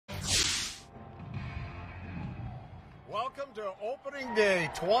Welcome to opening day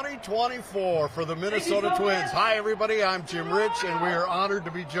 2024 for the Minnesota Twins. Hi, everybody. I'm Jim Rich, and we are honored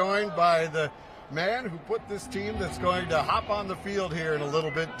to be joined by the man who put this team that's going to hop on the field here in a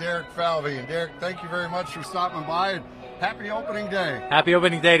little bit, Derek Falvey. And Derek, thank you very much for stopping by, and happy opening day. Happy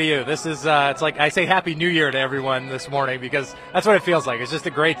opening day to you. This is, it's like I say Happy New Year to everyone this morning because that's what it feels like. It's just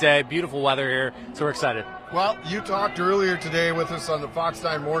a great day, beautiful weather here, so we're excited. Well, you talked earlier today with us on the Fox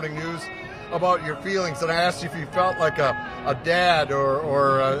 9 Morning News about your feelings, and I asked you if you felt like a dad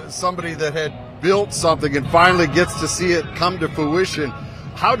or somebody that had built something and finally gets to see it come to fruition.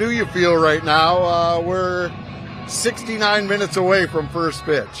 How do you feel right now? We're 69 minutes away from first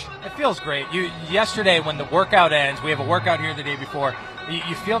pitch. It feels great. Yesterday when the workout ends, we have a workout here the day before,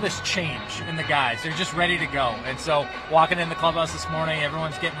 you feel this change in the guys. They're just ready to go. And so walking in the clubhouse this morning,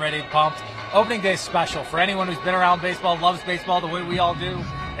 everyone's getting ready, pumped. Opening day is special for anyone who's been around baseball, loves baseball the way we all do.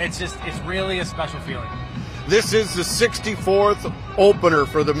 It's really a special feeling. This is the 64th opener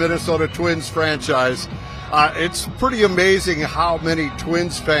for the Minnesota Twins franchise. It's pretty amazing how many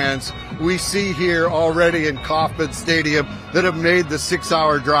Twins fans we see here already in Kauffman Stadium that have made the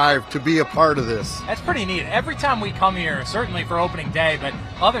 6-hour drive to be a part of this. That's pretty neat. Every time we come here, certainly for opening day, but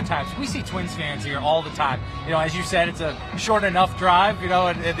other times we see Twins fans here all the time. You know, as you said, it's a short enough drive, you know,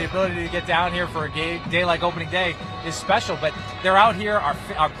 and the ability to get down here for a day like opening day is special. But they're out here.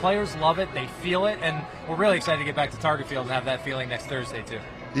 Our players love it. They feel it. And we're really excited to get back to Target Field and have that feeling next Thursday, too.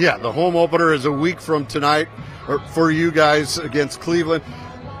 Yeah, the home opener is a week from tonight for you guys against Cleveland.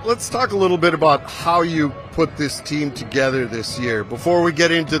 Let's talk a little bit about how you put this team together this year. Before we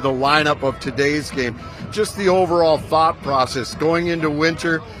get into the lineup of today's game, just the overall thought process going into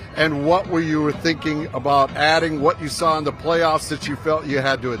winter and what you were thinking about adding, what you saw in the playoffs that you felt you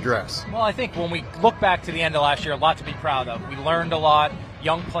had to address. Well, I think when we look back to the end of last year, a lot to be proud of. We learned a lot.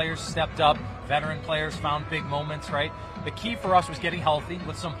 Young players stepped up. Veteran players found big moments, right? The key for us was getting healthy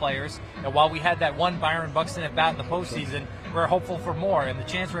with some players. And while we had that one Byron Buxton at bat in the postseason, we're hopeful for more. And the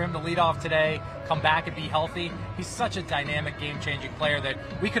chance for him to lead off today, come back and be healthy, he's such a dynamic, game-changing player that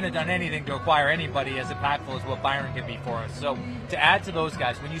we couldn't have done anything to acquire anybody as impactful as what Byron can be for us. So to add to those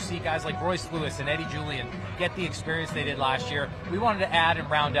guys, when you see guys like Royce Lewis and Eddie Julian get the experience they did last year, we wanted to add and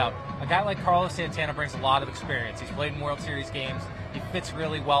round out. A guy like Carlos Santana brings a lot of experience. He's played in World Series games. He fits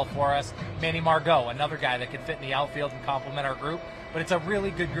really well for us. Manny Margot, another guy that could fit in the outfield and complement our group. But it's a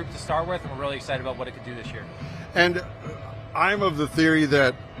really good group to start with, and we're really excited about what it could do this year. And I'm of the theory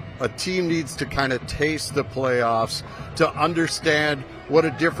that a team needs to kind of taste the playoffs to understand what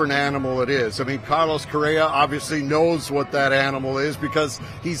a different animal it is. I mean, Carlos Correa obviously knows what that animal is because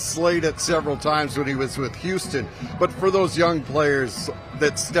he's slayed it several times when he was with Houston. But for those young players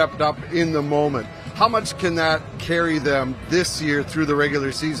that stepped up in the moment, how much can that carry them this year through the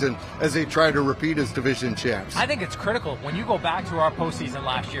regular season as they try to repeat as division champs? I think it's critical. When you go back to our postseason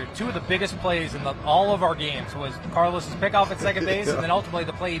last year, two of the biggest plays in all of our games was Carlos's pickoff at second base and then ultimately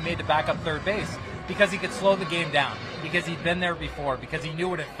the play he made to back up third base because he could slow the game down, because he'd been there before, because he knew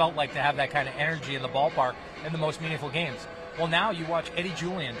what it felt like to have that kind of energy in the ballpark in the most meaningful games. Well, now you watch Eddie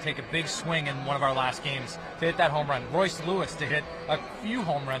Julian take a big swing in one of our last games to hit that home run. Royce Lewis to hit a few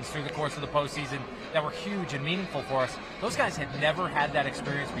home runs through the course of the postseason that were huge and meaningful for us. Those guys had never had that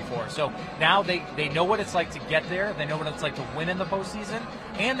experience before. So now they know what it's like to get there. They know what it's like to win in the postseason.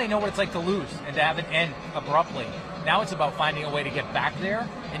 And they know what it's like to lose and to have it end abruptly. Now it's about finding a way to get back there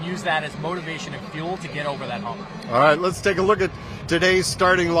and use that as motivation and fuel to get over that hump. All right, let's take a look at today's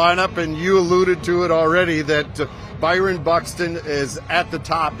starting lineup. And you alluded to it already that Byron Buxton is at the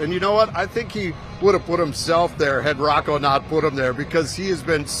top. And you know what? I think he would have put himself there had Rocco not put him there, because he has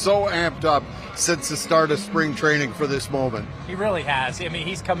been so amped up since the start of spring training for this moment. He really has. I mean,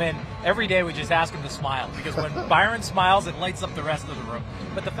 he's come in every day. We just ask him to smile, because when Byron smiles, it lights up the rest of the room.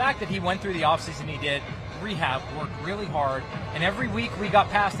 But the fact that he went through the offseason he did, rehab, worked really hard, and every week we got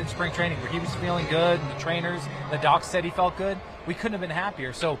past in spring training where he was feeling good and the trainers, the docs said he felt good, we couldn't have been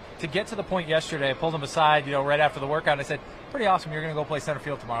happier. So to get to the point yesterday, I pulled him aside, right after the workout, and I said, pretty awesome, you're going to go play center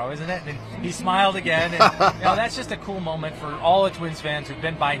field tomorrow, isn't it? And he smiled again, and that's just a cool moment for all the Twins fans who've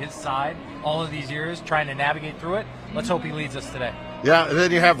been by his side all of these years trying to navigate through it. Let's hope he leads us today. Yeah, and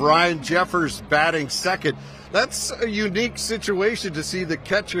then you have Ryan Jeffers batting second. That's a unique situation to see the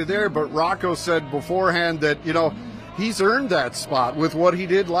catcher there, but Rocco said beforehand that, he's earned that spot with what he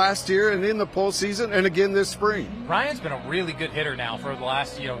did last year and in the postseason and again this spring. Ryan's been a really good hitter now for the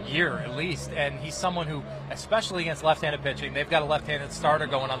last year at least, and he's someone who, especially against left-handed pitching, they've got a left-handed starter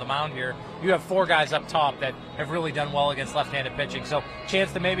going on the mound here. You have 4 guys up top that have really done well against left-handed pitching, so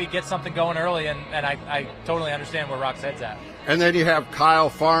chance to maybe get something going early, and I totally understand where Rock's head's at. And then you have Kyle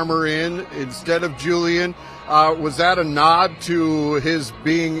Farmer in instead of Julian. Was that a nod to his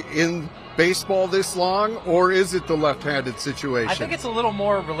being in baseball this long, or is it the left-handed situation? I think it's a little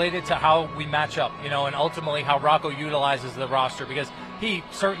more related to how we match up, and ultimately how Rocco utilizes the roster, because he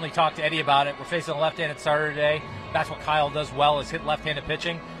certainly talked to Eddie about it. We're facing a left-handed starter today. That's what Kyle does well, is hit left-handed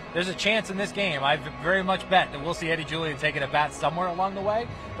pitching. There's a chance in this game, I very much bet, that we'll see Eddie Julian taking a bat somewhere along the way,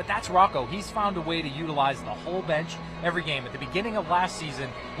 but that's Rocco. He's found a way to utilize the whole bench every game. At the beginning of last season,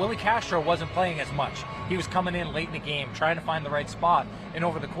 Willie Castro wasn't playing as much. He was coming in late in the game, trying to find the right spot, and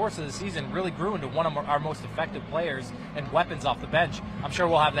over the course of the season really grew into one of our most effective players and weapons off the bench. I'm sure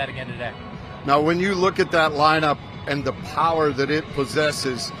we'll have that again today. Now, when you look at that lineup and the power that it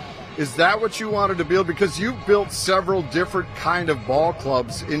possesses, is that what you wanted to build? Because you've built several different kind of ball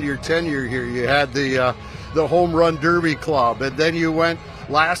clubs in your tenure here. You had the home run derby club, and then you went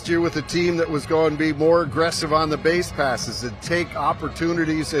last year with a team that was going to be more aggressive on the base passes and take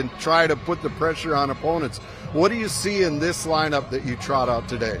opportunities and try to put the pressure on opponents. What do you see in this lineup that you trot out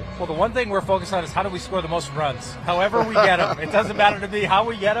today? Well, the one thing we're focused on is how do we score the most runs? However we get them. It doesn't matter to me how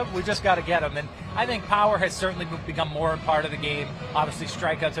we get them. We just got to get them. And I think power has certainly become more a part of the game. Obviously,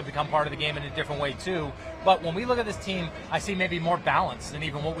 strikeouts have become part of the game in a different way, too. But when we look at this team, I see maybe more balance than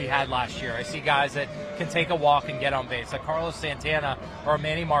even what we had last year. I see guys that can take a walk and get on base, like Carlos Santana or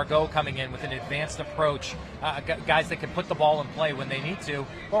Manny Margot coming in with an advanced approach, guys that can put the ball in play when they need to,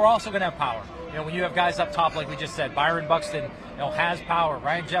 but we're also going to have power. When you have guys up top, like we just said, Byron Buxton has power,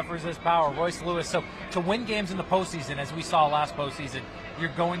 Ryan Jeffers has power, Royce Lewis. So to win games in the postseason, as we saw last postseason,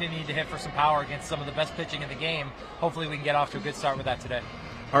 you're going to need to hit for some power against some of the best pitching in the game. Hopefully we can get off to a good start with that today.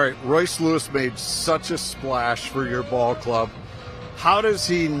 All right, Royce Lewis made such a splash for your ball club. How does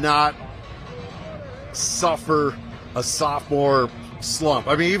he not suffer a sophomore slump?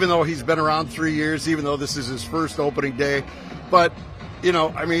 I mean, even though he's been around 3 years, even though this is his first opening day, but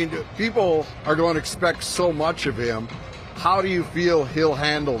people are going to expect so much of him. How do you feel he'll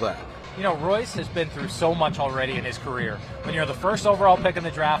handle that? Royce has been through so much already in his career. When you're the first overall pick in the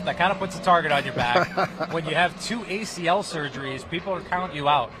draft, that kind of puts a target on your back. When you have 2 ACL surgeries, people are counting you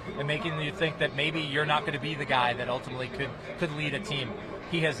out and making you think that maybe you're not going to be the guy that ultimately could lead a team.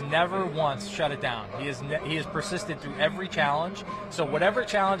 He has never once shut it down. He has persisted through every challenge. So whatever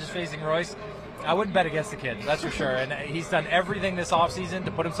challenge is facing Royce, I wouldn't bet against the kid, that's for sure. And he's done everything this offseason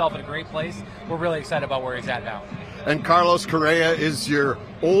to put himself in a great place. We're really excited about where he's at now. And Carlos Correa is your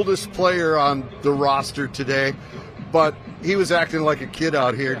oldest player on the roster today, but he was acting like a kid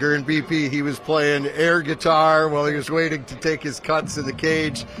out here during BP. He was playing air guitar while he was waiting to take his cuts in the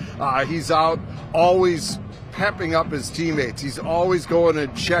cage. He's out always pepping up his teammates. He's always going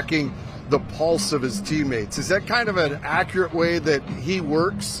and checking the pulse of his teammates. Is that kind of an accurate way that he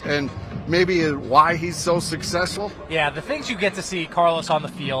works and maybe why he's so successful? Yeah, the things you get to see Carlos on the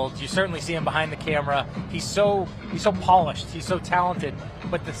field, you certainly see him behind the camera. He's so polished, he's so talented,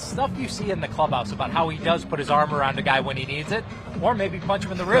 but the stuff you see in the clubhouse about how he does put his arm around a guy when he needs it, or maybe punch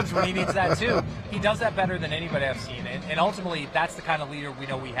him in the ribs when he needs that too, he does that better than anybody I've seen. And ultimately, that's the kind of leader we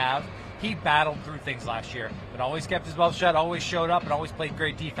know we have. He battled through things last year, but always kept his mouth shut, always showed up, and always played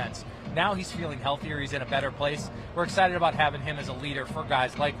great defense. Now he's feeling healthier, he's in a better place. We're excited about having him as a leader for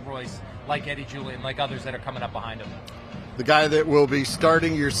guys like Royce, like Eddie Julian, like others that are coming up behind him. The guy that will be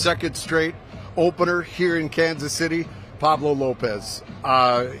starting your second straight opener here in Kansas City, Pablo Lopez.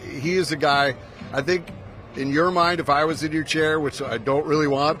 He is a guy, I think, in your mind, if I was in your chair, which I don't really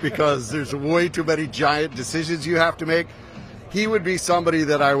want because there's way too many giant decisions you have to make, he would be somebody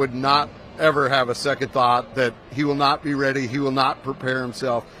that I would not ever have a second thought that he will not be ready, he will not prepare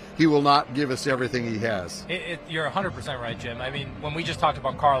himself, he will not give us everything he has. You're 100% right, Jim. I mean, when we just talked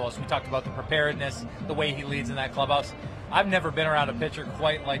about Carlos, we talked about the preparedness, the way he leads in that clubhouse. I've never been around a pitcher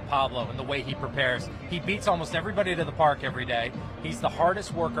quite like Pablo and the way he prepares. He beats almost everybody to the park every day. He's the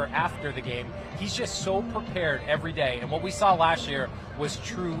hardest worker after the game. He's just so prepared every day. And what we saw last year was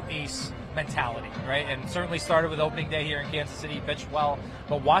true ace mentality, right? And certainly started with opening day here in Kansas City, he pitched well.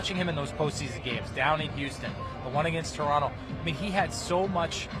 But watching him in those postseason games, down in Houston, the one against Toronto, I mean, he had so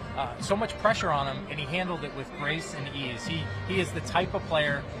much pressure on him, and he handled it with grace and ease. He is the type of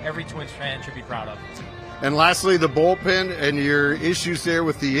player every Twins fan should be proud of. And lastly, the bullpen and your issues there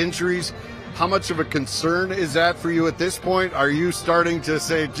with the injuries. How much of a concern is that for you at this point? Are you starting to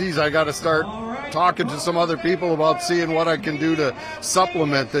say, geez, I got to start talking to some other people about seeing what I can do to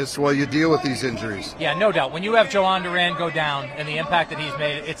supplement this while you deal with these injuries. Yeah, no doubt. When you have Joan Duran go down and the impact that he's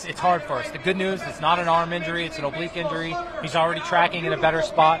made, it's hard for us. The good news, it's not an arm injury, it's an oblique injury. He's already tracking in a better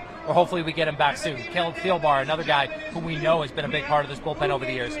spot, or hopefully we get him back soon. Caleb Thielbar, another guy who we know has been a big part of this bullpen over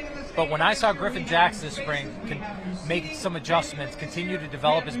the years. But when I saw Griffin Jax this spring can make some adjustments, continue to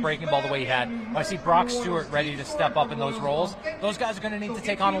develop his breaking ball the way he had, when I see Brock Stewart ready to step up in those roles, those guys are going to need to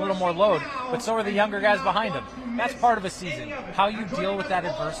take on a little more load, but so are the younger guys behind them. That's part of a season. How you deal with that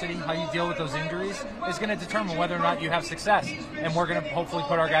adversity, how you deal with those injuries is going to determine whether or not you have success, and we're going to hopefully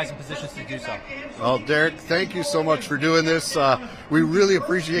put our guys in positions to do so. Well, Derek, thank you so much for doing this. We really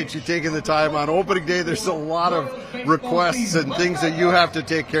appreciate you taking the time. On opening day, there's a lot of requests and things that you have to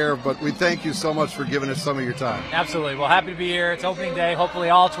take care of, but we thank you so much for giving us some of your time. Absolutely. Well, happy to be here. It's opening day. Hopefully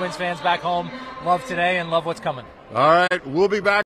all Twins fans back home love today and love what's coming. All right, we'll be back.